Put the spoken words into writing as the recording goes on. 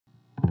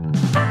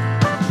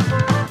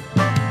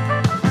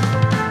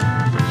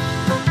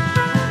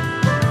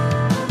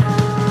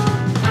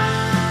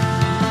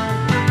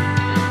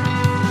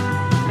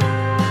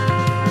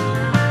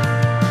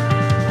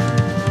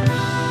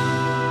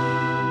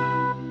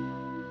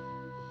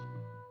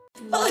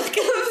Welcome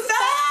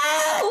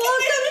back!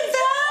 Welcome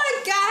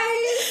back,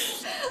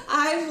 guys!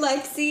 I'm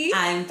Lexi.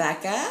 I'm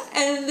Becca.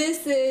 And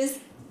this is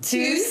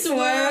Two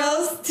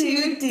Swirls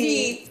Too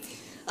Deep.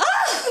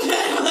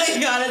 Oh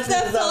my god, it's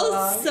that been so felt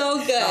long. so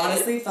good. It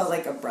honestly felt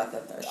like a breath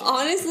of fresh air.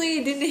 Honestly,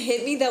 it didn't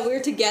hit me that we were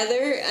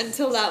together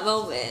until that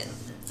moment.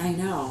 I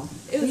know.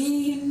 It was,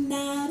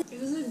 Reunited. it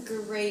was a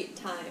great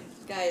time,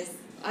 guys.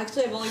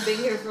 Actually, I've only been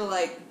here for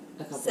like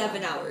A couple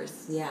 7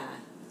 hours. Yeah.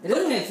 It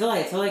doesn't even feel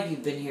like, I feel like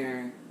you've been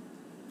here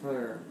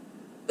for,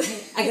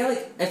 I get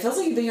like, it feels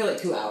like you've been here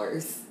like 2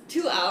 hours.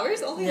 2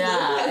 hours? Only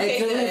Yeah. okay, I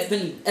feel like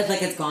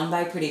good. it's gone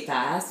by pretty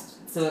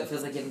fast, so it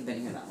feels like you haven't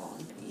been here that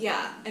long.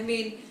 Yeah, I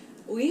mean,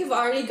 we've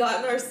already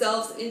gotten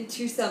ourselves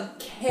into some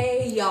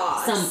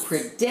chaos. Some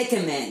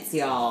predicaments,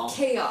 y'all.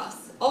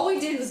 Chaos. All we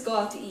did was go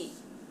out to eat.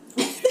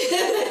 And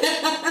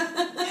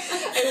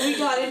we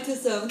got into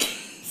some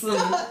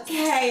chaos.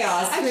 Great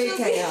Actually,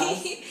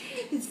 chaos.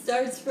 It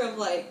starts from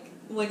like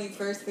when you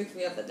first picked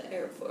me up at the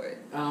airport.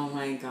 Oh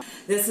my god.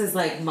 This is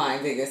like my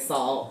biggest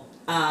fault.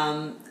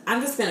 I'm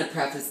just gonna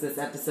preface this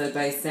episode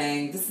by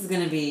saying this is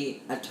gonna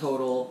be a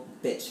total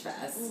bitch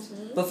fest.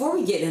 Mm-hmm. Before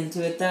we get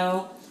into it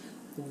though,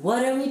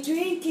 what are we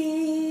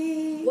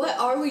drinking? What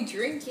are we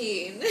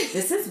drinking?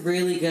 This is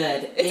really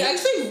good. It's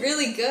actually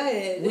really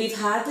good. We've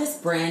had this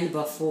brand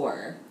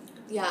before.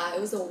 Yeah,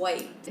 it was a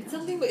white. It's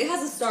something. It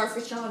has a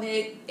starfish on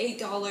it.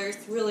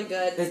 $8. Really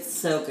good. It's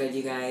so good,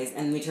 you guys.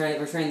 And we're trying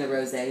the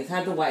rosé. We've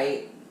had the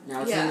white. Now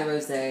we're trying the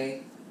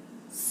rosé.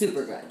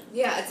 Super good.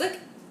 Yeah, it's like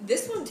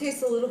this one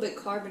tastes a little bit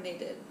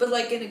carbonated, but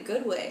like in a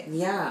good way.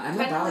 Yeah, I'm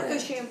kind about of like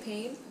it. a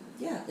champagne.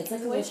 Yeah, it's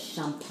like a little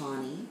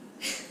champagne.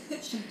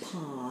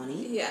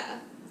 Champagne. Yeah.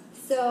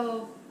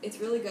 So it's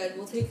really good.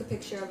 We'll take a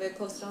picture of it,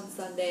 post it on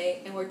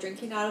Sunday, and we're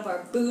drinking out of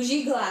our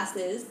bougie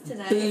glasses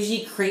tonight.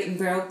 Bougie Crate and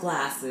Barrel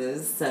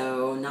glasses,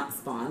 so not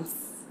spons.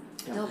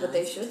 No, but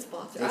they should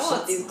sponsor. They I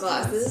want should these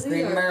glasses.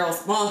 Crate and Barrel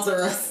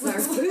sponsor us. Our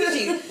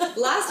bougie.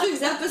 Last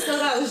week's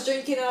episode, I was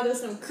drinking out of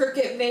some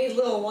Cricket-made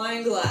little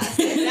wine glass,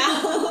 and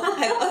now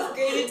I've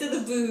upgraded to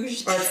the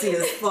bougie. Artsy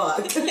as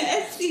fuck.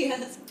 Artsy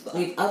as fuck.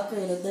 We've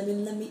upgraded.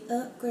 Let me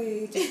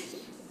upgrade.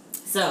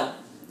 So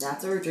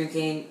that's what we're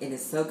drinking. It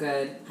is so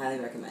good. Highly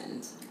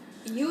recommend.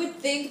 You would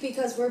think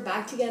because we're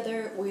back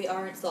together, we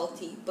aren't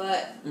salty,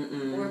 but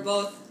we're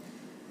both.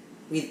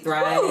 We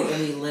thrive and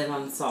we live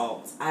on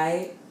salt.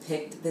 I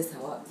picked this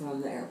hell up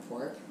from the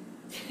airport,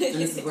 and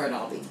this is where it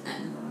all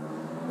began.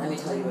 Let me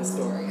tell you a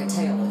story, a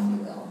tale, if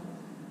you will.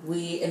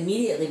 We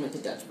immediately went to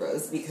Dutch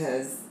Bros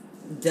because,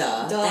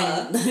 duh.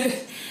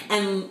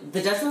 And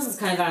the Dutch Bros is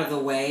kind of out of the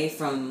way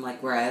from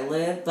like where I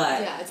live,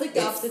 but yeah, it's like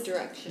the opposite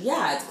direction.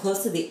 Yeah, it's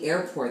close to the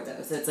airport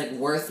though, so it's like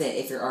worth it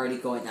if you're already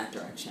going that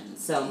direction.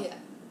 So. Yeah.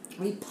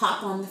 We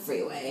pop on the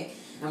freeway,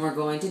 and we're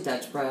going to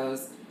Dutch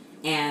Bros,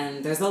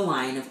 and there's a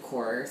line, of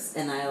course,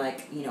 and I,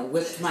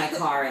 whipped my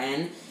car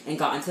in and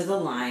got into the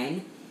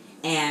line,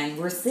 and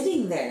we're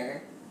sitting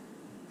there,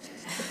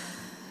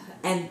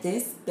 and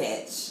this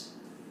bitch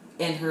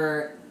in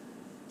her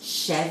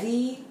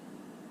Chevy,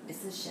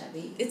 it's a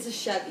Chevy? It's a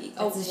Chevy.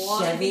 A Chevy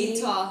wannabe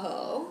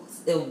Tahoe.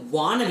 A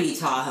wannabe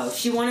Tahoe.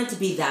 She wanted to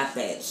be that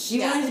bitch. She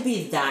wanted to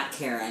be that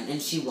Karen,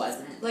 and she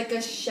wasn't. Like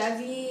a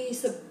Chevy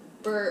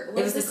It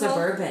was a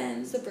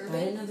Suburban. Suburban? I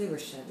didn't know they were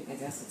Chevy. I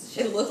guess it's a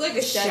Chevy. It looked like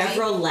a Chevy.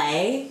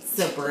 Chevrolet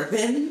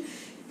Suburban.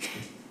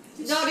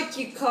 Not a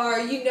cute car.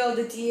 You know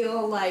the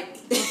deal. Like,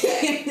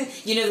 okay.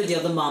 You know the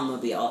deal, the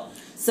mom-mobile.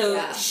 So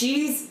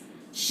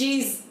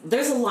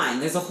there's a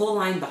line. There's a whole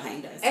line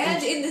behind us.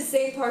 And in the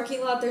same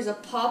parking lot, there's a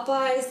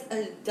Popeyes,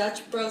 a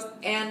Dutch Bros,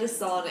 and a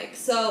Sonic.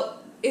 So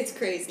it's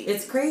crazy.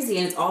 It's crazy,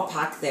 and it's all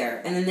packed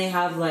there. And then they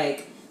have,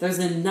 there's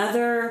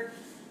another...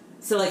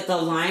 So, the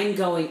line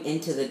going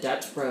into the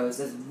Dutch Bros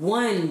is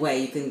one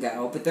way you can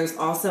go, but there's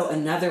also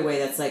another way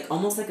that's,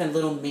 almost like a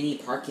little mini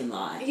parking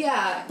lot.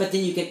 Yeah. But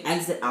then you can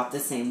exit out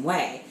the same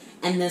way.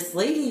 And this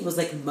lady was,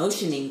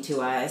 motioning to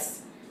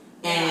us,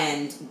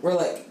 and we're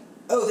like,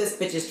 oh, this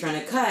bitch is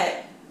trying to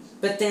cut.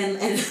 But then...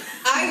 and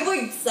I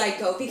went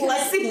psycho, because...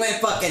 Lexi went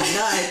fucking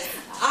nuts.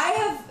 I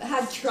have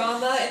had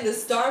trauma in the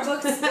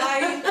Starbucks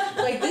line.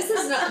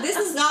 This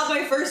is not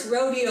my first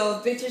rodeo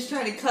of bitches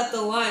trying to cut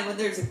the line when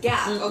there's a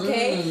gap,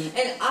 okay?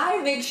 And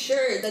I make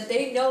sure that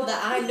they know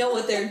that I know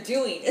what they're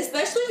doing,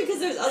 especially because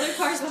there's other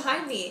cars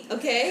behind me,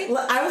 okay?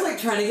 I was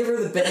trying to give her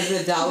the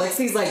benefit of the doubt.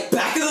 Lexi's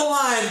back of the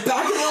line,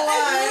 back of the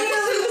line. I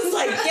literally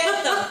was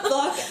get the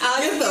fuck out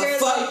of here. Get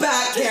the fuck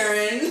back,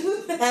 Karen.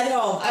 Head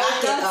home, back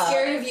I'm it not up.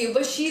 scared of you,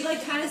 but she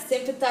kind of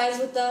sympathized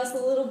with us a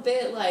little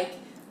bit,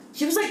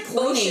 She was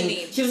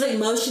pointing. She was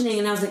motioning,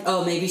 and I was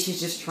oh, maybe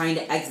she's just trying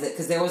to exit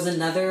because there was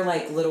another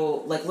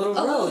little road.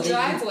 Little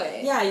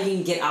driveway. You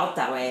can get out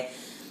that way.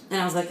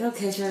 And I was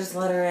okay, should I just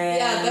let her in?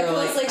 Yeah, Becca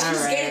was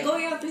she's right.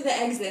 going out through the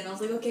exit, and I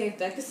was okay, if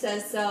Becca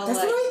says so. That's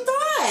what I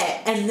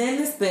thought. And then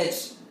this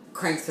bitch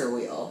cranks her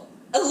wheel.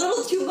 A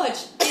little too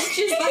much,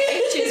 inches by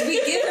inches.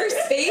 We give her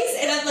space,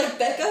 and I'm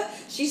Becca,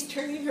 she's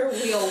turning her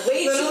wheel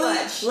way too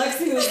much.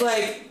 Lexi was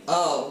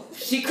oh,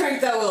 she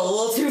cranked that wheel a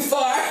little too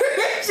far.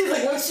 She's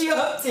what's she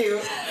up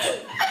to?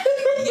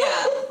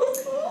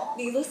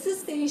 needless to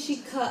say, she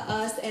cut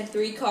us and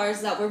 3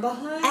 cars that were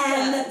behind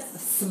and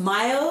us.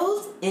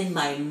 smiled in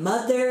my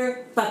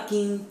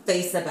motherfucking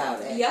face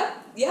about it.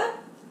 Yep.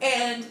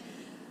 And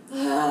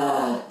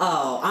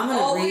I'm gonna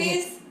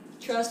always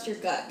trust your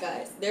gut,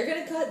 guys. They're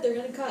gonna cut. They're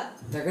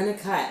gonna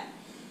cut.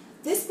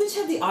 This bitch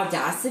had the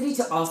audacity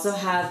to also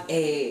have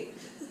a.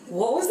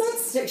 What was that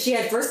sticker?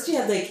 She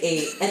had like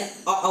an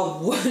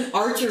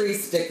archery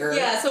sticker.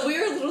 Yeah, so we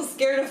were a little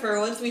scared of her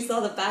once we saw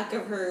the back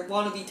of her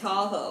wannabe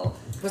Tahoe.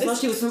 First of all,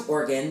 she was from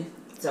Oregon,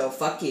 so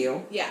fuck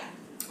you. Yeah.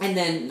 And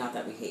then, not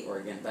that we hate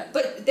Oregon, but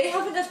they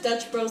have enough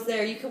Dutch bros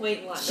there. You can wait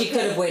in line. She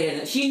could have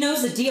waited. She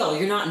knows the deal.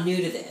 You're not new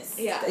to this.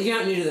 Yeah. You're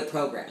not new to the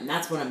program.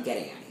 That's what I'm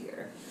getting at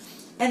here.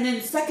 And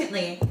then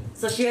secondly,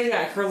 so she had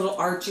like her little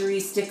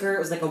archery sticker. It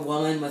was like a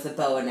woman with a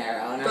bow and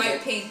arrow. And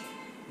bright pink.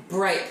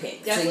 Bright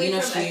pink. Definitely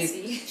so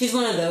she's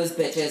one of those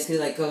bitches who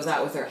like goes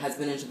out with her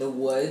husband into the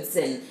woods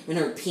and in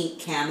her pink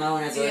camo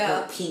and has like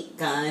her pink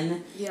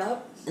gun.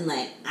 Yep. And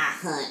like I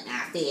hunt,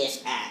 I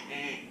fish,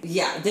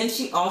 Yeah. Then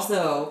she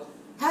also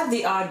had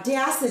the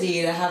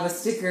audacity to have a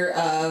sticker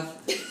of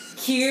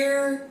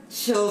cure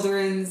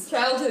children's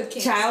childhood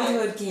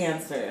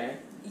cancer.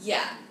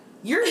 Yeah.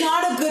 You're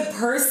not a good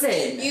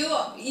person.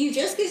 You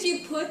just because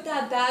you put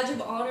that badge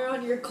of honor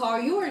on your car,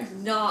 you are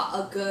not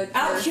a good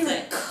person. Out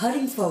here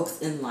cutting folks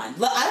in line.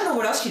 I don't know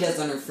what else she does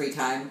on her free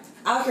time.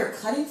 Out here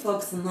cutting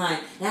folks in line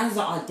and has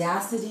the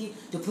audacity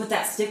to put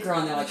that sticker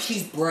on there like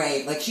she's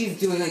brave, like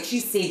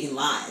she's saving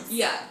lives.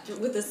 Yeah,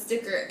 with a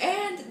sticker.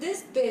 And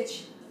this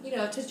bitch,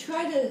 to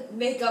try to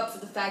make up for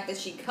the fact that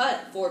she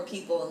cut 4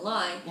 people in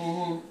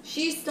line,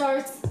 she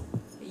starts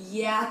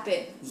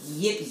yapping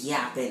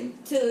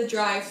to the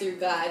drive-through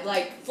guy,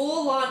 like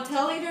full on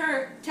telling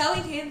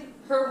him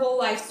her whole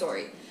life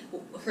story,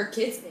 her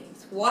kids'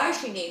 names, why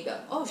she named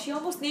them. Oh, she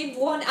almost named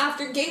one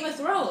after Game of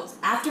Thrones.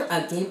 After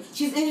a game,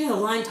 she's in the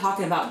line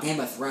talking about Game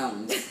of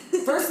Thrones.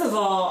 First of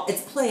all,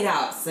 it's played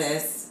out,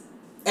 sis.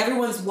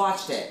 Everyone's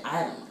watched it. I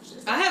haven't watched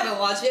it. I haven't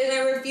watched it, and I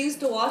refuse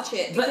to watch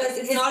it because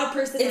it's not a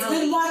personality. It's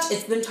been watched.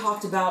 It's been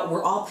talked about.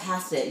 We're all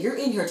past it. You're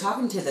in here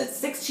talking to the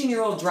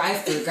 16-year-old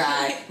drive-thru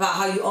guy about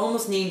how you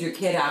almost named your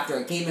kid after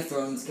a Game of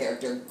Thrones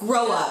character.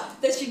 Grow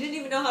up. That she didn't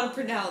even know how to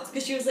pronounce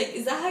because she was like,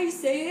 "Is that how you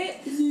say it?"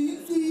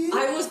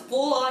 I was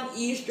full on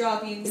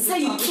eavesdropping. Is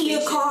that how you key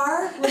a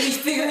car? When you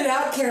figure it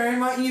out, Karen,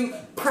 why don't you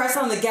press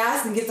on the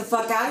gas and get the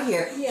fuck out of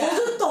here? Yeah.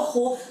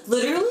 Hold it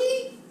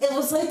literally. It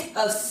was like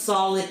a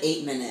solid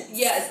 8 minutes.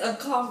 Yes, of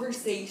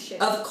conversation.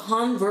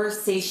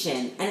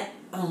 And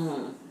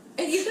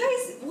you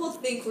guys will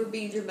think we're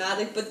being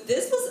dramatic, but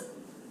this was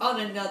on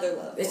another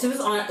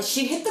level.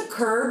 She hit the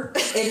curb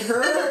in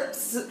her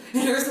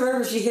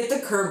Suburban. She hit the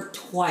curb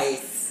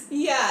twice.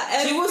 Yeah,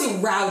 and she was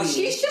rowdy.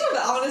 She should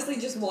have honestly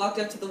just walked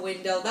up to the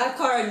window. That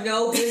car had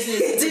no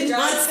business.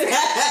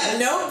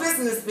 No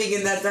business being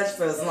in that Dutch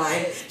Bros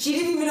line. She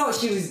didn't even know what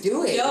she was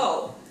doing.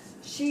 No,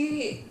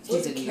 she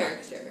was a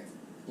character.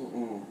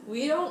 Mm-mm.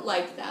 We don't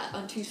like that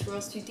on Two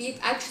Swirls Too Deep.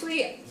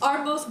 Actually,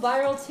 our most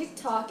viral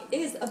TikTok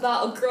is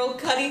about a girl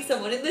cutting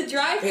someone in the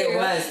drive-thru. It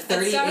was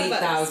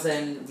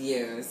 38,000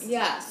 views.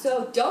 Yeah,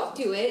 so don't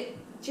do it.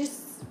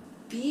 Just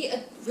be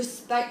a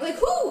respect. Like,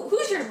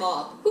 who's your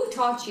mom? Who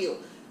taught you?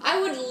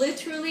 I would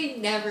literally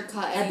never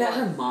cut anyone. I bet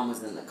her mom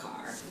was in the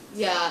car.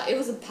 Yeah, it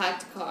was a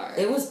packed car.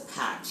 It was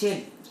packed. She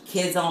had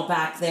kids all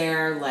back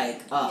there,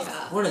 like,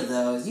 one of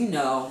those. You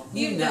know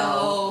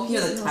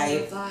the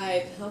type. The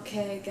vibe.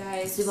 Okay,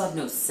 guys. Still have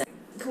no sense.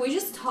 Can we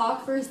just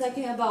talk for a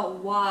second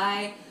about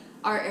why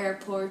our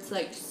airport's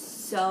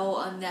so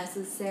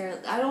unnecessarily,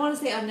 I don't want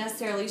to say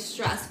unnecessarily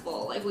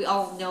stressful, like we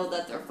all know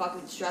that they're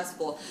fucking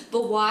stressful,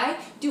 but why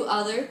do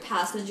other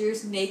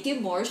passengers make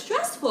it more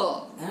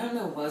stressful? I don't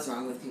know what's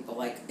wrong with people,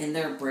 like in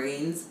their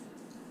brains,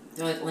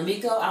 they're like, let me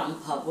go out in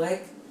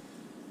public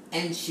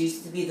and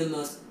choose to be the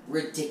most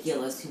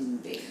ridiculous human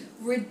being.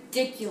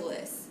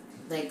 Ridiculous.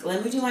 Like,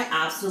 let me do my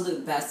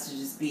absolute best to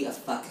just be a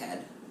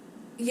fuckhead.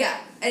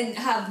 Yeah, and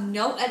have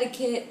no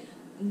etiquette,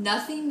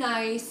 nothing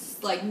nice,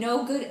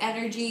 no good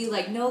energy,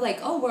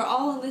 oh, we're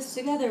all in this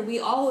together. We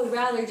all would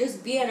rather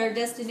just be at our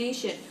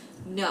destination.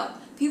 No.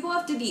 People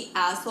have to be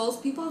assholes.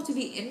 People have to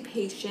be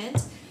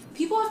impatient.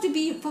 People have to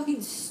be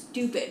fucking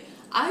stupid.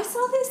 I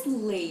saw this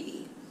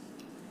lady.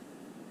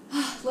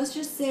 Let's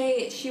just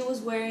say she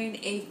was wearing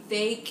a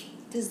fake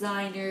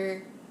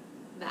designer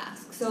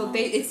mask. So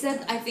it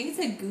said, I think it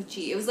said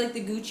Gucci. It was the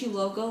Gucci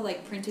logo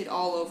printed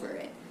all over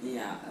it.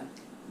 Yeah.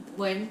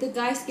 When the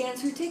guy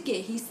scans her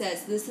ticket, he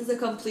says, this is a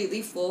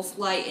completely full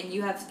flight and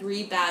you have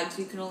 3 bags,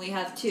 you can only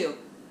have 2.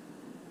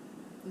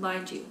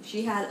 Mind you,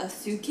 she had a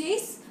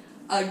suitcase,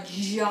 a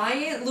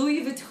giant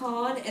Louis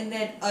Vuitton, and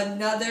then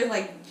another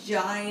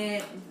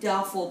giant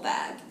duffel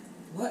bag.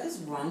 What is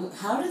wrong?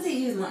 How did they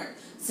even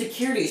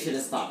security should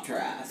have stopped her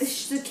ass.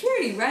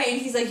 Security, right?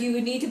 And he's like, you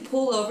would need to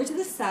pull over to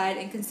the side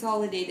and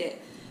consolidate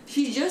it.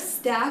 She just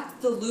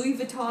stacked the Louis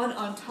Vuitton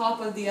on top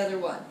of the other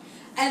one.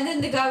 And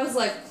then the guy was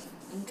like,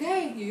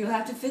 okay, you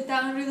have to fit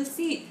that under the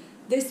seat.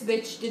 This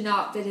bitch did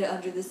not fit it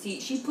under the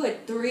seat. She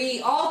put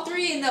all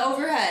three in the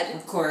overhead.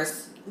 Of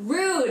course.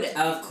 Rude.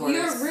 Of course.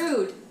 You're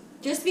rude.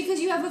 Just because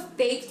you have a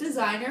fake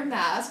designer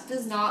mask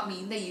does not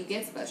mean that you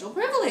get special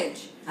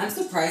privilege. I'm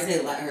surprised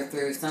they let her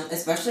through,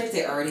 especially if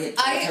they already had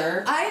told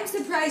her. I am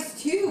surprised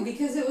too,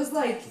 because it was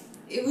like,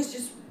 it was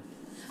just...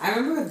 I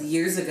remember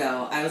years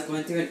ago, I was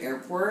going through an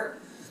airport,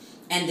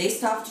 and they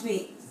stopped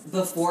me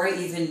before I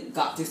even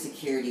got through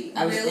security.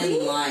 I was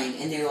in line,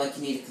 and they were like,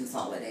 you need to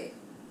consolidate.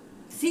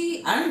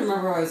 See... I don't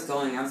remember where I was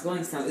going. I was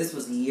going somewhere. This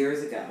was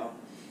years ago.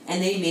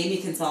 And they made me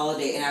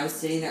consolidate, and I was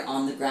sitting there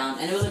on the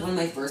ground. And it was like one of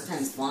my first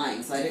times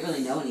flying, so I didn't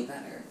really know any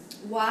better.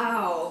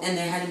 Wow. And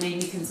they had to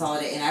make me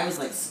consolidate, and I was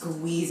like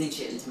squeezing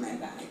shit into my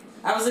bag.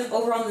 I was like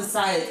over on the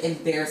side, like,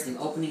 embarrassing,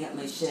 opening up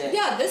my shit.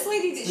 Yeah, this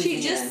lady, she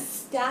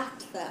just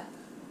stacked them.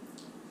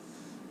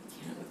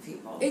 I can't with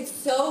people. It's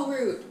so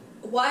rude.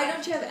 Why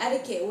don't you have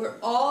etiquette? We're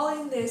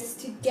all in this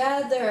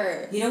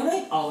together. You know what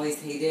I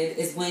always hated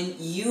is when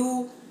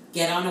you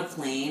get on a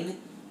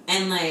plane,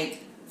 and like,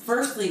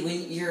 firstly,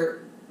 when you're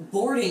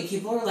boarding,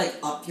 people are like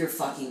up your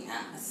fucking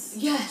ass.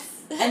 Yes.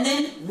 And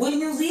then when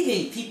you're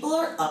leaving, people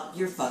are up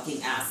your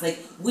fucking ass. Like,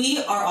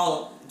 we are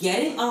all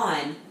getting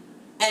on,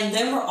 and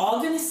then we're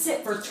all gonna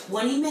sit for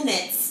 20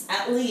 minutes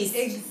at least.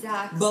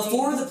 Exactly.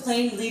 Before the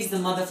plane leaves the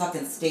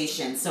motherfucking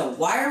station. So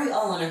why are we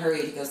all in a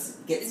hurry to go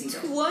get seated?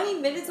 20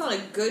 minutes on a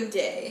good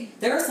day.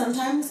 There are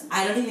sometimes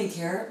I don't even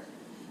care.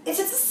 If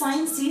it's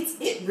assigned seats,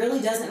 it really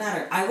doesn't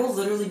matter. I will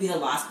literally be the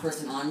last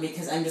person on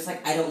because I'm just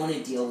like, I don't want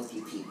to deal with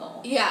you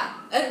people. Yeah,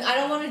 and I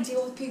don't want to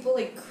deal with people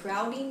like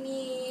crowding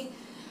me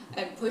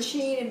and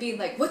pushing and being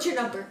like, what's your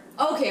number?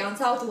 Okay, on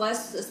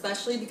Southwest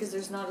especially because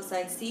there's not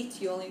assigned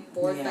seats, you only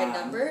board by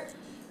number.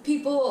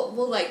 People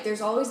will like,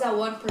 there's always that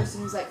one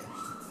person who's like,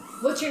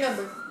 what's your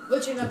number?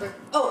 What's your number?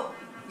 Oh,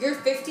 you're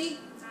 50?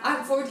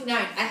 I'm 49. I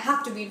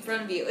have to be in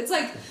front of you. It's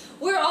like,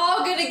 we're all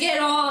gonna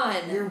get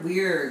on. You're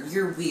weird.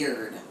 You're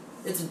weird.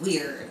 It's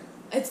weird.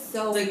 It's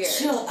so like, weird.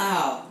 Chill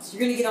out.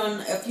 You're gonna get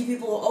on a few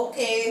people.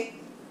 Okay.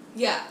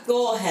 Yeah.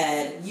 Go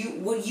ahead.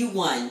 You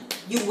won.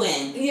 You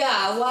win.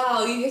 Yeah.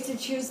 Wow. You get to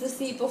choose the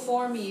seat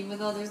before me, even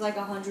though there's like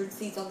 100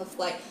 seats on the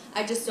flight.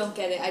 I just don't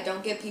get it. I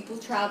don't get people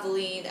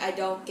traveling. I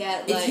don't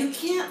get like. If you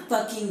can't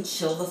fucking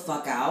chill the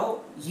fuck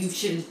out, you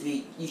shouldn't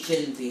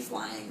be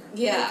flying.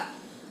 Yeah.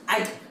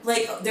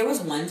 There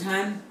was one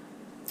time,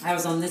 I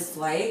was on this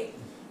flight,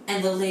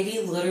 and the lady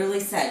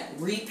literally said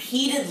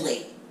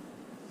repeatedly,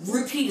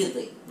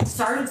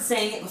 started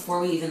saying it before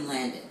we even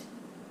landed.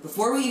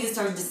 Before we even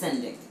started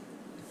descending.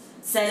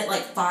 Said it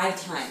like 5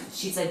 times.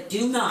 She said,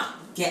 do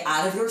not get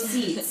out of your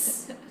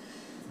seats.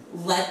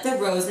 Let the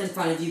rows in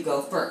front of you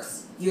go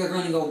first. You are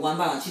going to go one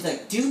by one. She's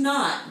like, do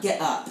not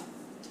get up.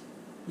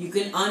 You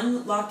can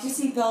unlock your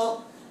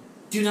seatbelt.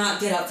 Do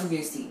not get up from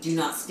your seat. Do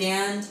not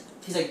stand.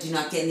 She's like, do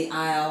not get in the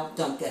aisle.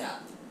 Don't get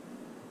up.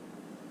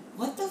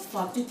 What the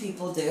fuck do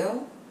people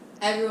do?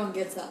 Everyone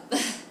gets up.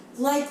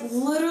 Like,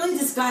 literally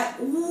this guy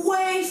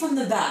way from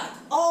the back.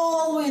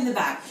 All the way in the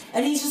back.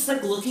 And he's just,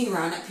 like, looking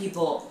around at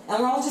people. And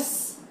we're all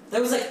just...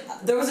 There was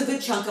a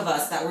good chunk of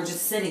us that were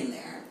just sitting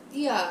there.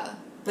 Yeah.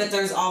 But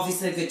there's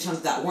obviously a good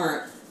chunk that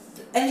weren't.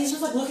 And he's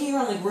just, like, looking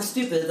around like we're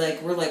stupid.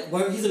 Like, we're like,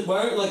 why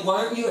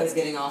aren't you guys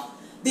getting off?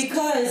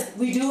 Because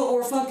we do what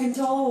we're fucking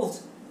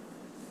told.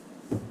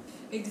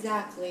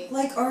 Exactly.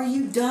 Like, are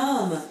you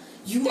dumb?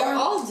 They're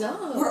all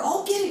dumb. We're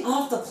all getting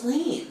off the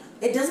plane.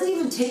 It doesn't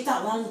even take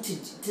that long to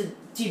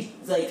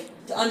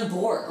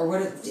unboard, or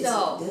what is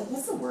no.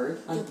 What's the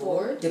word?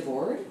 Deboard?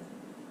 Deboard?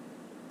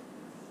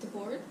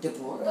 Deboard?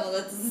 Deboard? No,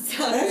 that doesn't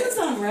sound right. That doesn't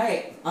sound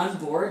right. On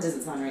board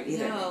doesn't sound right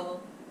either.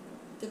 No.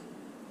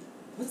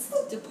 What's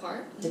the...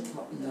 Depart?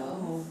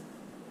 No.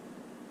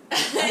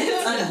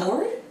 On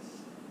board?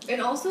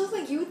 And also,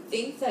 like, you would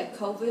think that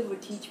COVID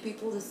would teach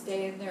people to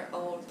stay in their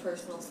own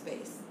personal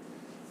space.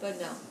 But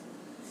no.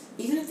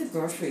 Even at the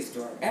grocery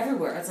store,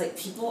 everywhere. It's like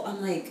people,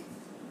 I'm like...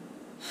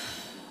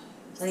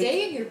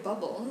 Stay in your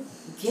bubble.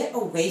 Get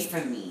away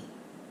from me.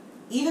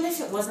 Even if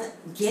it wasn't,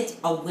 get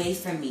away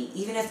from me.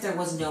 Even if there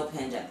was no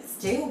pandemic.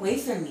 Stay away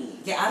from me.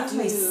 Get out of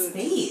my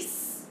space.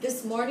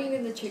 This morning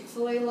in the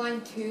Chick-fil-A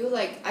line, too,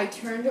 like, I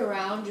turned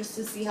around just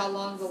to see how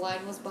long the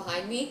line was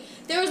behind me.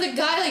 There was a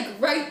guy,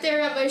 like, right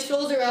there at my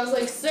shoulder. I was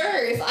like,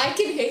 sir, if I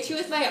can hit you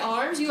with my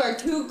arms, you are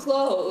too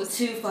close.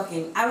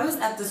 I was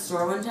at the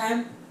store one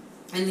time,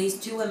 and these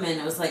 2 women,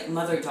 it was like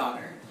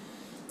mother-daughter.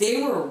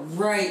 They were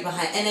right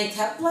behind, and I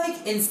kept,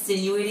 like,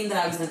 insinuating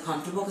that I was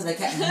uncomfortable because I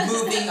kept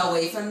moving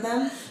away from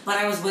them, but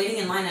I was waiting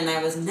in line, and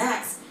I was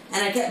next,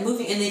 and I kept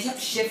moving, and they kept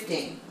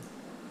shifting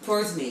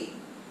towards me.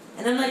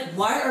 And I'm like,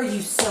 why are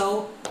you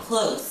so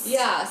close?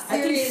 Yeah,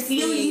 seriously. I can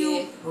feel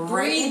you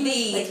right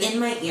in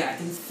my ear. I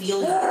can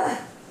feel you.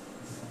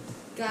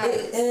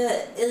 Guys.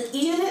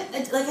 Even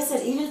if, like I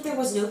said, even if there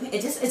was no pain,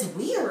 it's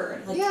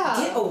weird. Like,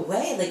 get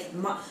away.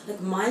 Like,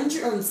 mind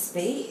your own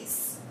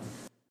space.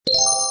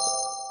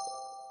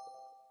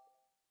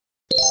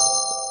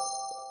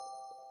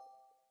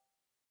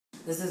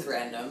 This is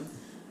random,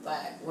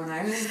 but when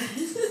I was,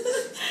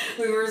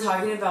 we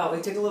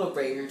took a little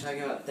break, we were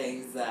talking about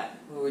things that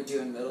we would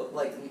do in when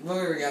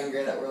we were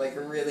younger that were, like,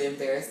 really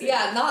embarrassing.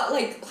 Yeah, not,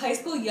 like, high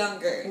school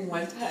younger.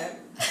 One time.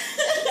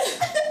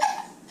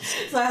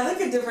 So I had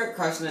like a different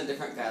crush on a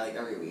different guy like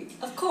every week.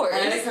 Of course.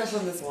 And I had a crush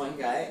on this one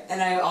guy,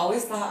 and I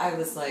always thought I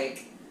was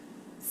like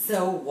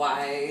so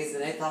wise,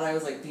 and I thought I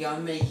was like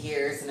beyond my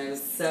years, and I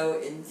was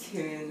so in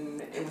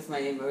tune with my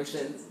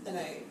emotions, and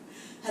I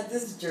had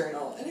this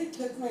journal, and I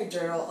took my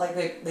journal, like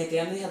my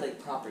family had like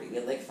property, we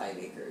had like 5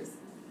 acres.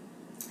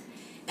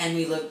 And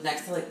we lived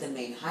next to like the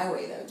main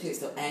highway though too,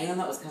 so anyone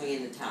that was coming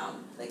into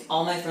town, like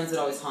all my friends would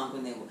always honk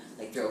when they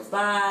like drove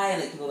by,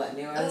 and like people that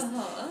knew us.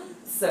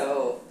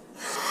 So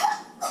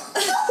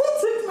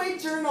I took my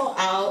journal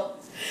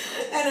out,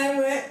 and I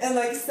went and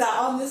like sat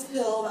on this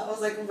hill that was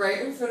like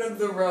right in front of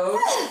the road.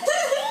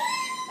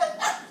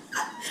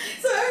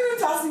 So everyone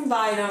passing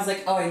by, and I was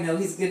like, oh, I know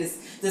he's gonna.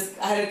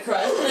 I had a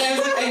crush, and I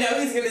was like, I know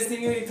he's gonna see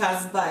me when he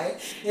passes by,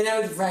 and I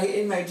would write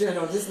in my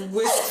journal just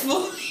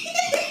wistfully.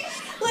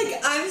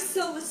 Like, I'm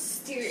so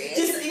mysterious.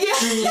 Just, yeah.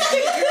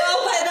 Girl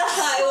by the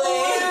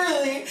highway.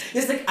 Literally.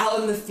 Just like out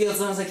in the fields,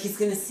 and I was like, he's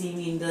gonna see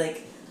me and be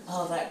like,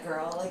 oh, that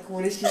girl, like,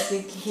 what is she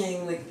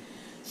thinking? Like,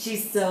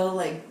 she's so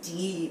like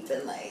deep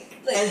and like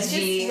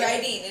edgy. Just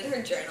writing in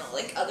her journal.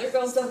 Like, other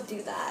girls don't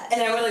do that.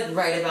 And I would like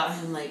write about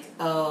him like,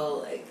 oh,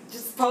 like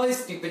just probably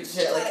stupid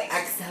shit like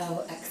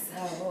XO,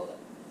 XO.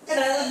 And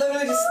I would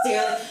literally just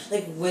stare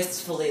like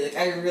wistfully, like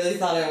I really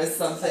thought I was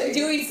something.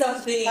 Doing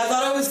something. I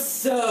thought I was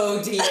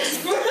so deep. Oh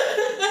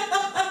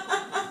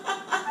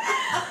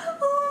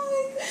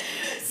my God.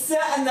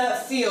 Sat in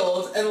that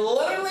field, and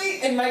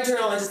literally in my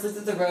journal I just looked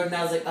at the road and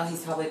I was like, oh,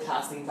 he's probably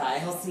passing by,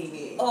 he'll see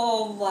me.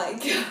 Oh my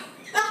God.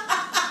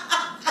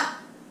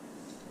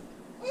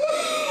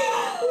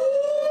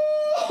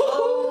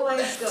 Oh my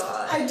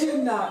God. I do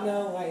not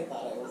know why I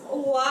thought I was.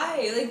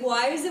 Why? Like,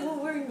 why is it when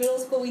we're in middle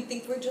school we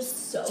think we're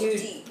just so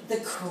deep? The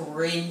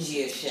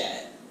cringiest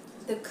shit.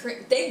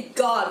 Thank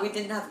God we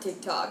didn't have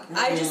TikTok.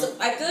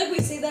 Mm-hmm. I feel like we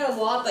say that a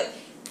lot, but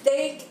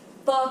thank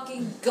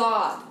fucking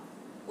God.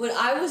 When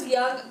I was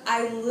young,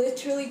 I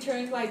literally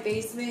turned my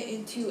basement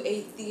into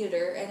a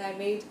theater, and I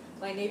made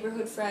my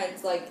neighborhood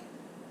friends like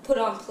put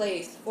on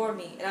plays for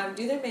me, and I would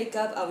do their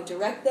makeup, I would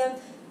direct them.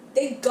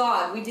 Thank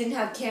God we didn't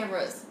have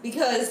cameras,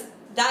 because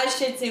that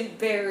shit's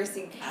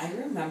embarrassing. I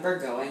remember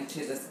going to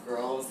this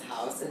girl's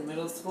house in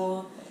middle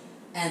school,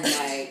 and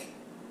like,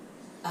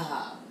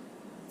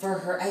 for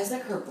her, it was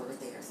like her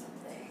birthday or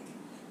something,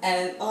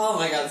 and oh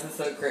my God, this is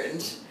so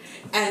cringe.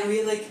 And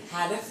we like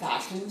had a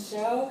fashion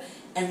show,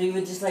 and we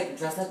would just like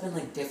dress up in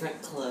like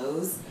different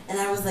clothes, and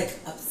I was like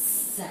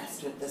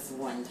obsessed with this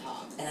one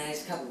top, and I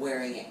just kept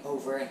wearing it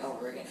over and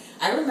over again.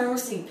 I remember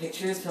seeing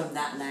pictures from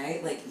that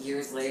night like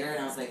years later, and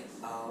I was like,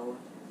 oh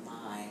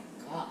my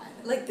God.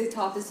 Like, the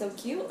top is so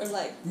cute, or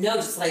like... No,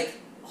 just like,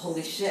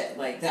 holy shit,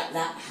 like that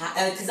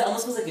because it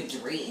almost was like a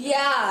dream.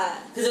 Yeah.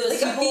 Because it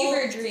was like people, a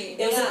fever dream.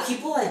 It was like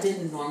people I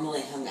didn't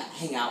normally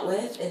hang out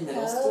with in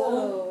middle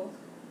school.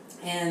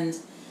 And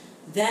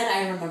then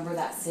I remember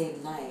that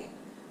same night,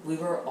 we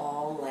were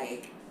all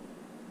like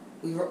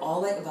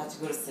about to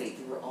go to sleep.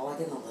 We were all like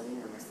in the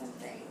living room or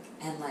something.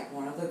 And like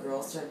one of the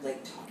girls started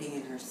like talking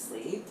in her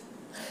sleep.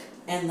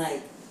 And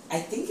like, I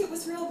think it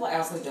was real, but I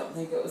also don't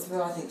think it was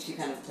real. I think she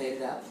kind of played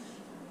it up.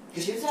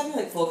 Because she was having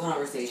like full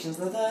conversations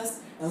with us,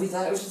 and we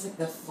thought it was just like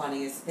the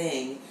funniest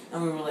thing.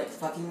 And we were like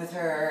fucking with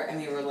her, and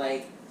we were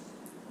like,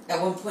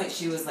 at one point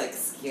she was like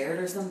scared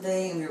or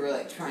something, and we were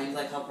like trying to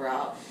like help her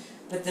out.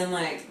 But then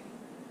like,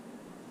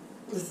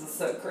 this is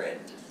so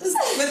cringe. But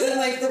then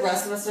like the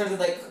rest of us started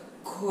like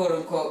quote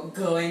unquote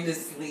going to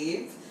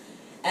sleep.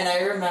 And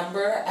I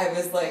remember I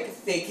was like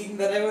faking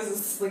that I was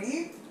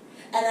asleep,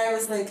 and I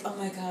was like, oh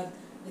my God.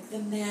 Like, the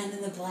man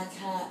in the black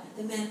hat.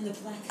 The man in the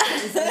black hat.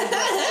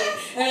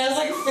 And I was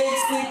like fake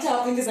sleep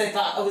tapping because I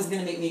thought it was going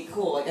to make me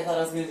cool. Like, I thought I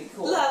was going to be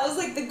cool. That was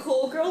like the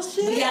cool girl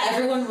shit? But yeah,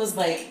 everyone was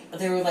like,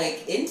 they were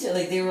like into,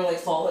 like, they were like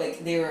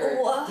following. They were,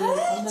 what? They were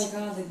like, oh my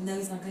God, like, no,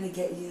 he's not going to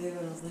get you. And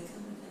I was like,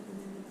 oh my God, the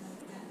man in the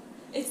black hat.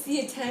 It's the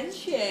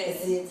attention.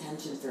 It's the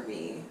attention for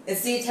me.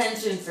 It's the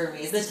attention for me.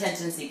 It's the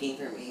attention seeking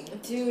for me.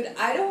 Dude,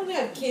 I don't want to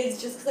have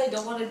kids just because I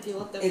don't want to deal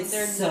with them when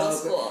they're in middle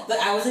school. But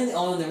I wasn't the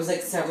only one. There was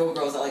like several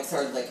girls that like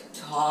started like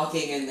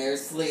talking in their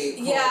sleep.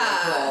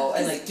 Yeah.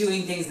 And like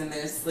doing things in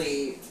their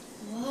sleep.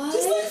 What?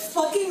 Just like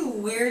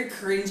fucking weird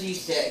cringy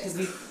shit. Because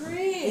we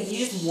cringe. Like,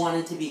 you just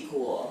wanted to be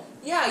cool.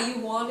 Yeah, you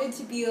wanted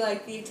to be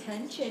like the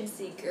attention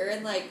seeker.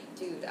 And like,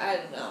 dude, I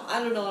don't know. I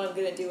don't know what I'm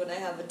going to do when I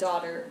have a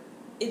daughter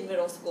in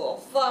middle school.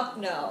 Fuck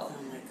no.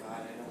 Oh my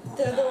God, I don't want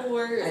They're that. the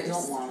worst. I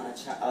don't want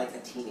like a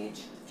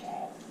teenage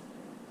child.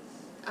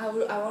 I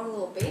want a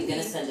little baby. I'm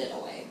gonna send it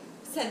away.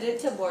 Send it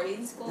to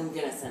boarding school? I'm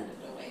gonna send it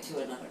away to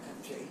another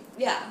country.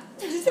 Yeah,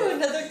 to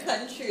another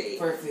country.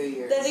 For a few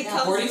years. Then it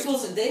comes boarding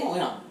schools, we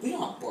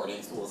don't have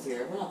boarding schools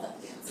here. We're not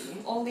that fancy.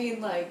 Only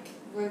in like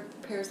where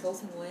Paris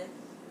Hilton went.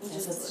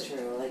 Yes, that's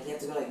true. Like you have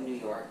to go like New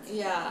York.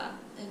 Yeah,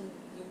 and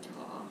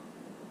Utah.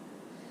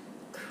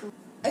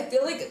 I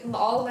feel like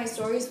all of my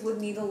stories would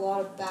need a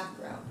lot of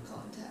background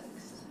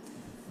context.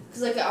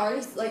 Cause like I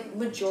already like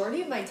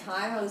majority of my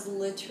time I was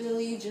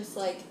literally just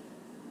like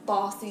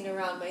bossing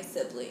around my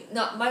sibling.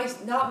 Not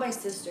my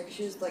sister, 'cause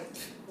she was like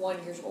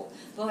 1 year old.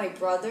 But my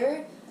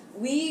brother,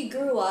 we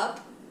grew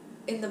up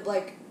in the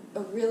like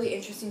a really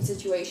interesting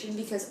situation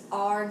because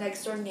our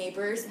next door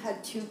neighbors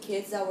had 2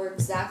 kids that were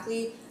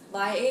exactly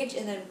my age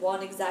and then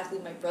one exactly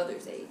my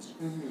brother's age.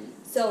 Mm-hmm.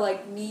 So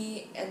like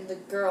me and the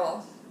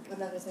girl, I'm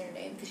not gonna say her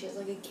name because she has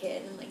like a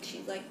kid and like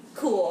she's like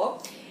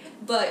cool,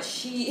 but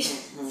she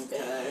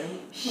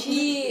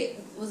she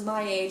was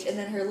my age, and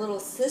then her little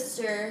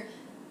sister,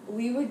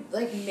 we would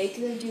like make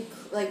them do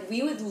like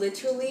we would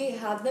literally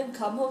have them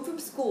come home from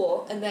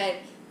school and then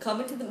come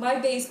into my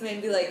basement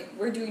and be like,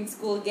 we're doing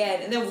school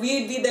again, and then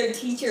we'd be their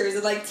teachers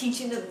and like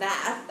teaching them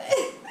math.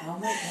 Oh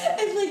my god.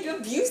 And like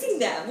abusing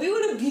them. We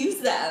would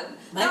abuse them.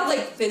 Not like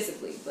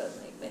physically, but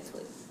like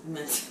mentally.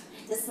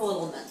 Just a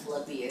little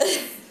mental abuse.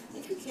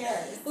 Like, who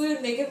cares? We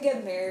would make them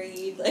get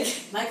married. Like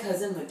my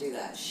cousin would do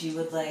that. She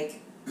would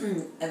like,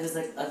 it was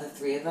like of the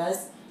 3 of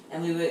us,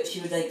 and she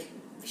was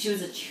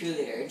a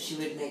cheerleader, and she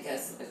would make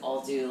us like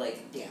all do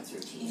like dance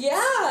routines.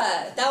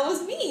 Yeah, that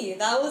was me.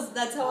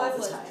 That's how all I the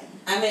was. Time.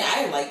 I mean,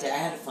 I liked it. I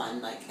had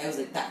fun. Like I was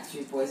like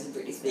Backstreet Boys and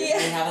Britney Spears. Yeah.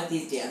 And we have like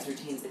these dance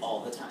routines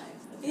all the time.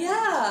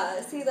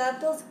 Yeah, see, that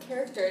builds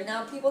character.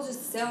 Now people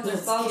just sit on their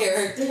phones.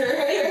 Character.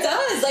 It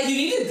does. Like you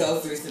need to go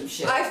through some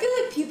shit. I feel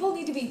like people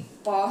need to be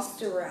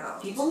bossed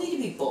around. People need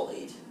to be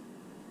bullied.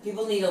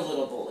 People need a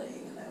little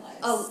bullying in their lives.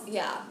 Oh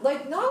yeah,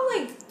 like not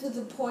like to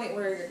the point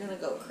where you're gonna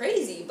go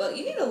crazy, but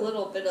you need a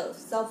little bit of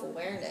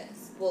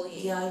self-awareness.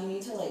 Bullying. Yeah, you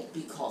need to like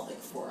be called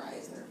like 4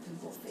 eyes or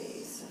pimple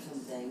face or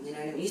something. You know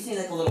what I mean? You just need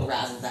like a little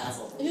razzle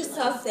dazzle. Just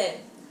something.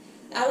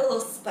 Add a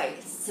little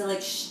spice. To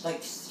like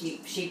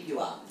shape you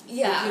up.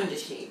 Yeah. Put you into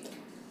shape.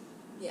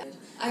 Yeah.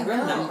 I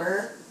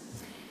remember.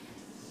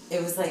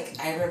 It was like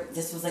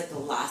this was like the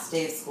last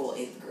day of school,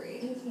 8th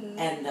grade,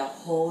 and the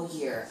whole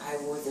year I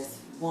wore this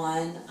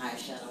one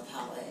eyeshadow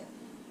palette.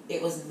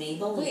 It was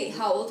Maybelline. Wait,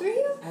 how old were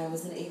you? I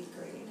was in 8th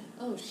grade.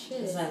 Oh shit.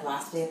 It was my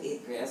last day of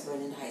 8th grade. I was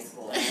going into high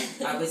school,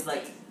 and I was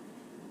like,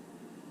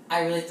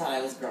 I really thought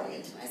I was growing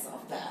into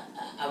myself, but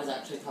I was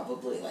actually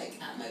probably like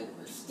at my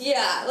worst.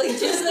 Yeah, like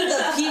just at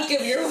the peak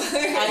of your worst.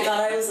 I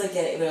thought I was like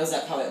getting, but I was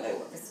probably at my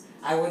worst.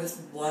 I wore this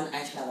one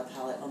eyeshadow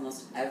palette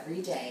almost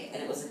every day,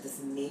 and it was like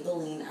this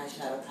Maybelline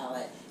eyeshadow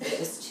palette. And it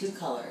was 2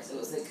 colors. It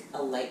was like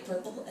a light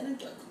purple and a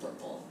dark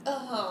purple.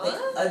 Like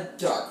a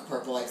dark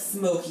purple, like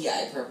smoky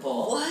eye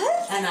purple.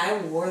 What? And I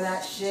wore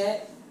that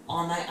shit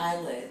on my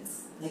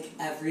eyelids like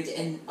every day.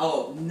 And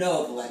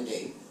no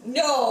blending.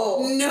 No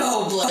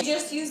blending. You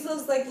just use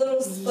those like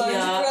little sponge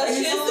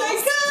brushes.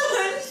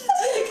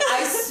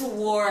 I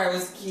swore I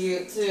was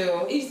cute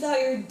too. You thought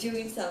you were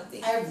doing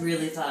something. I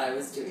really thought I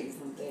was doing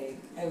something.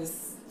 I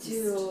was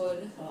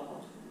Dude.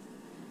 Oh.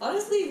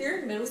 Honestly, if you're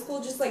in middle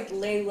school, just like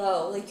lay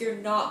low. Like you're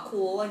not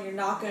cool and you're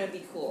not gonna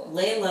be cool.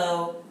 Lay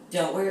low.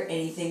 Don't wear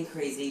anything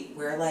crazy.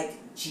 Wear like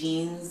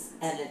jeans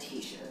and a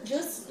t-shirt.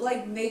 Just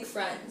like make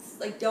friends.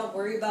 Like don't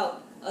worry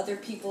about other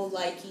people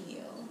liking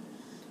you.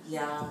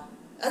 Yeah.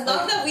 And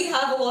not that we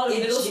have a lot of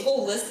middle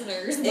school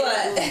listeners,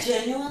 but it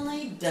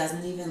genuinely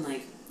doesn't even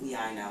like.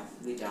 Yeah, I know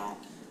we don't.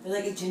 But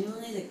like it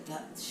genuinely like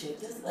that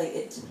shit does like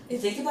it.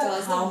 Think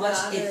about how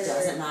much it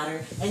doesn't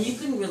matter, and you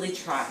can really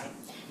try.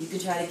 You can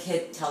try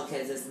to tell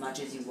kids as much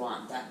as you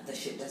want that the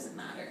shit doesn't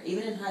matter,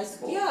 even in high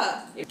school.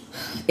 Yeah. It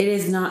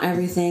is not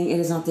everything. It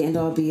is not the end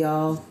all be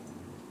all.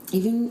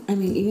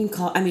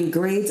 Even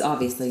grades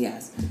obviously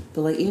yes,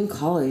 but like even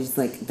college,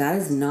 like that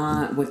is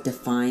not what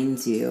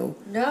defines you.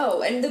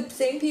 No, and the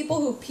same people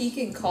who peak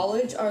in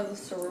college are the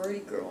sorority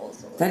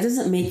girls. That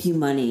doesn't make you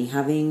money.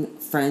 Having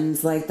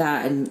friends like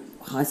that in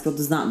high school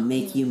does not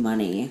make you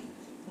money.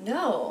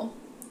 No.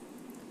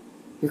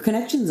 Your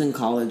connections in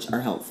college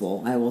are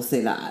helpful, I will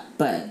say that.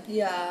 But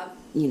yeah,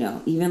 you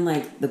know, even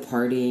like the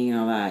partying and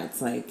all that,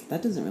 it's like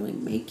that doesn't really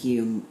make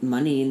you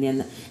money in the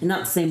end. And not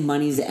to say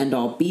money's the end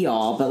all be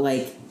all, but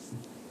like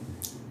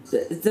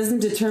it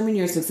doesn't determine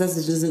your success,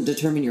 it doesn't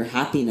determine your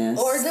happiness.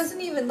 Or it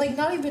doesn't even like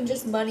not even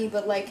just money,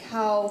 but like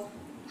how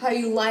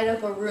you light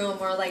up a room,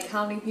 or like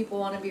how many people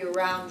want to be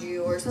around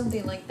you, or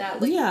something like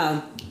that. Like,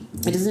 yeah.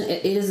 It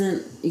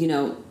isn't, you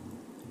know,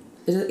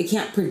 it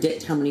can't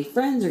predict how many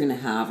friends you're going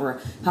to have, or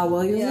how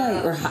well you're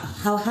liked, or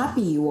how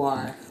happy you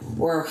are,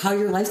 or how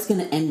your life's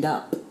going to end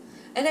up.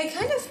 And I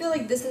kind of feel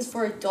like this is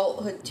for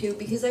adulthood too,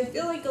 because I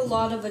feel like a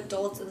lot of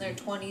adults in their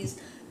 20s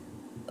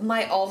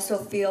might also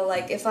feel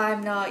like if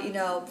I'm not, you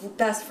know,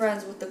 best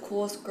friends with the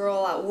coolest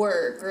girl at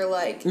work or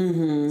like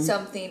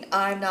something,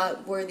 I'm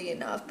not worthy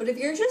enough. But if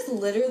you're just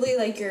literally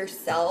like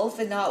yourself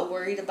and not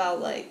worried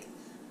about like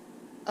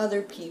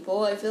other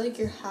people, I feel like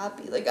you're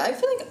happy. Like I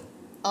feel like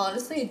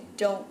honestly I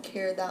don't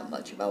care that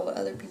much about what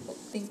other people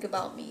think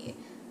about me.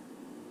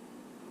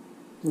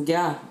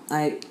 Yeah,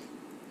 I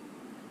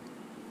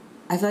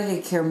feel like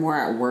I care more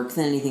at work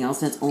than anything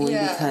else, and it's only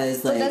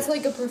because like. But that's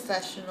like a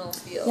professional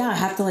field. Yeah, I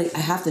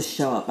have to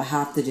show up. I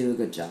have to do a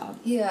good job.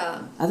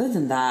 Yeah. Other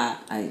than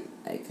that, I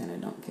kind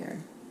of don't care.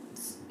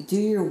 Do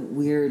your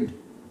weird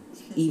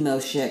emo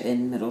shit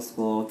in middle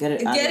school. Get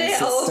it out of the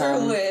system.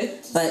 Over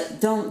with. But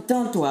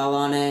don't dwell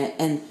on it,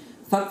 and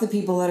fuck the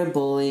people that are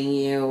bullying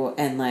you,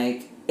 and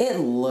like it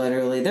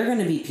literally they're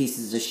gonna be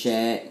pieces of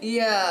shit.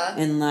 Yeah.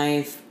 In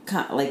life.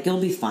 like, you'll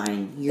be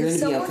fine. You're going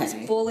to be okay. If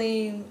someone's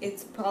bullying,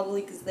 it's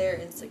probably because they're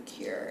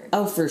insecure.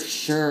 Oh, for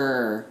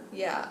sure.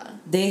 Yeah.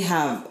 They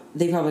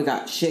probably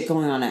got shit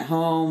going on at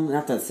home.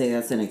 Not to say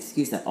that's an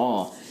excuse at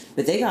all.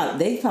 But they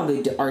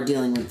probably are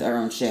dealing with their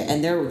own shit.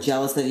 And they're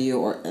jealous of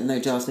you, and they're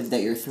jealous of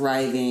that you're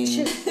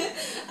thriving.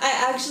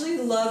 I actually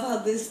love how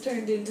this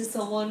turned into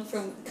someone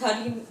from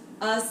cutting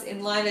us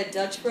in line at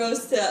Dutch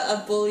Bros to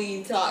a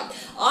bullying talk.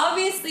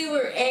 Obviously,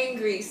 we're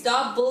angry.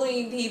 Stop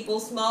bullying people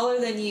smaller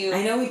than you.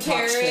 I know we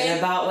talk shit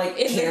about, like,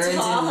 Karens in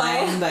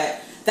line,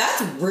 but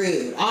that's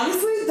rude.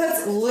 Honestly,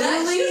 that's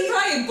literally... She was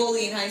probably a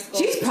bully in high school.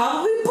 She's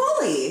probably a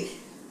bully.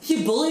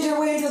 She bullied her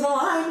way into the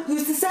line.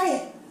 Who's to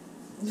say?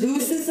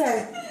 Who's to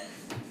say?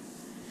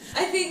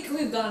 I think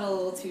we've gone a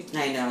little too deep.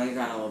 I know, you've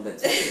gone a little bit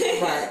too deep.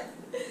 But,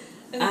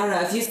 I don't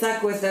know. If you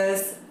stuck with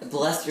us,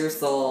 bless your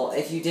soul.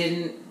 If you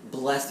didn't,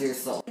 bless your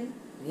soul.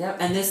 Yep,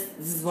 and this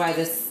is why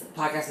this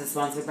podcast is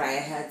sponsored by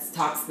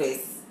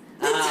Talkspace.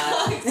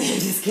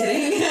 Just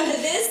kidding.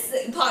 This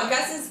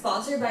podcast is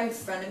sponsored by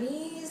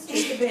Frenemies,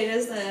 Trisha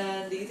Paytas,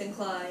 and Ethan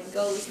Klein.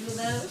 Go listen to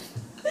them.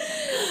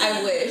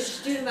 I wish.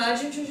 Dude,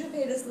 imagine Trisha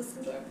Paytas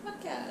listening to our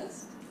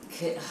podcast.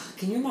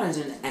 Can you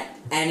imagine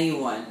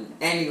anyone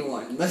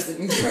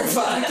listening to our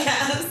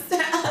podcast?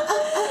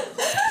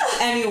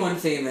 Anyone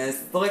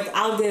famous. Like,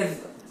 I'll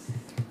give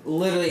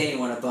literally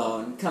anyone a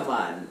bone. Come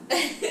on.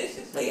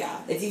 But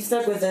yeah, if you've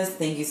stuck with us,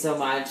 thank you so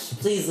much.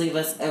 Please leave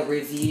us a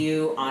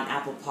review on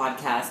Apple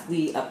Podcasts.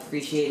 We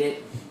appreciate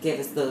it. Give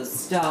us those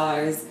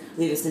stars.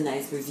 Leave us a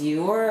nice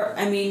review. Or,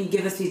 I mean,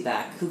 give us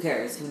feedback. Who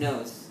cares? Who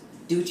knows?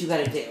 Do what you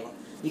gotta do.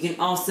 You can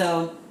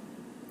also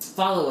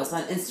follow us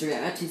on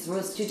Instagram at 2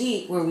 Swirls Too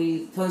Deep, where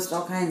we post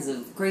all kinds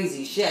of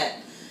crazy shit.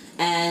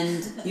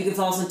 And you can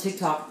follow us on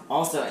TikTok,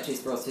 also at 2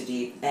 Swirls Too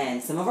Deep.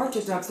 And some of our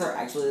TikToks are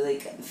actually,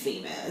 like,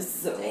 famous.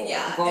 So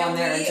yeah, go on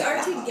there and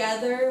check we are that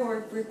together.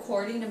 We're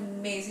recording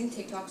amazing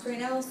TikToks right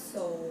now,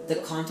 so... The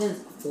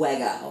content's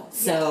fuego.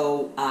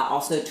 So,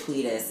 also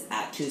tweet us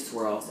at 2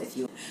 Swirls if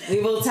you... We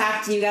will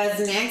talk to you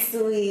guys next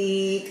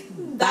week.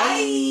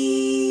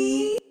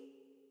 Bye!